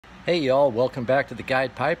Hey y'all, welcome back to the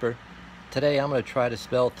Guide Piper. Today I'm going to try to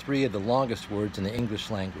spell 3 of the longest words in the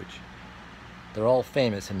English language. They're all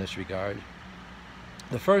famous in this regard.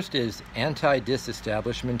 The first is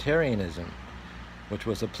Antidisestablishmentarianism, which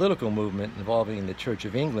was a political movement involving the Church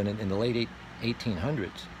of England in the late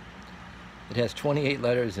 1800s. It has 28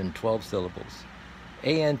 letters and 12 syllables.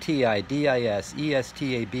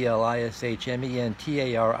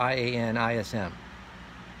 Antidisestablishmentarianism.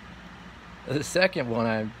 The second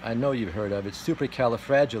one I know you've heard of. It's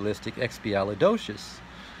Supercalifragilisticexpialidocious,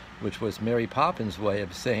 which was Mary Poppins' way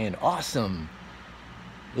of saying awesome.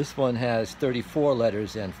 This one has 34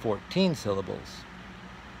 letters and 14 syllables.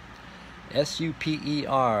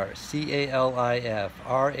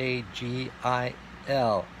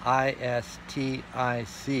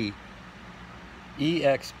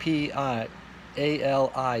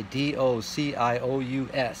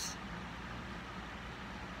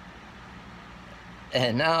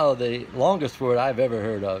 And now the longest word I've ever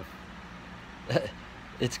heard of.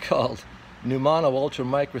 It's called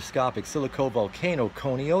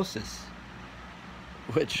pneumono-ultramicroscopic-silicovolcanoconiosis,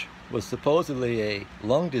 which was supposedly a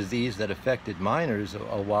lung disease that affected miners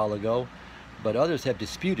a while ago, but others have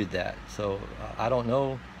disputed that. So I don't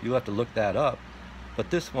know, you'll have to look that up. But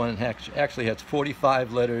this one actually has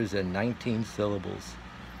 45 letters and 19 syllables.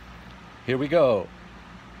 Here we go.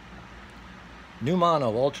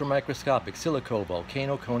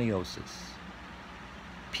 Pneumono-ultramicroscopic-silicovolcanoconiosis.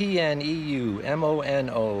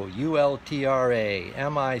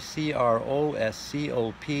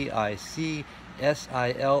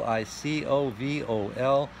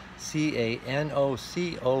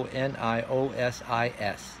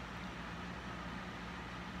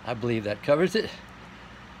 I believe that covers it.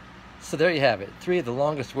 So there you have it, 3 of the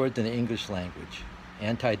longest words in the English language.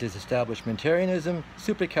 Antidisestablishmentarianism,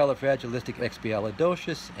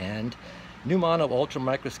 supercalifragilisticexpialidocious, and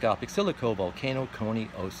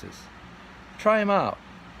pneumono-ultramicroscopic-silicovolcanoconiosis. Try them out.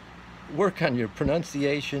 Work on your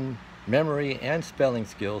pronunciation, memory, and spelling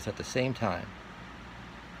skills at the same time.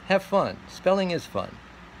 Have fun. Spelling is fun.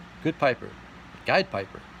 Good Piper, Guide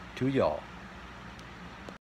Piper, to y'all.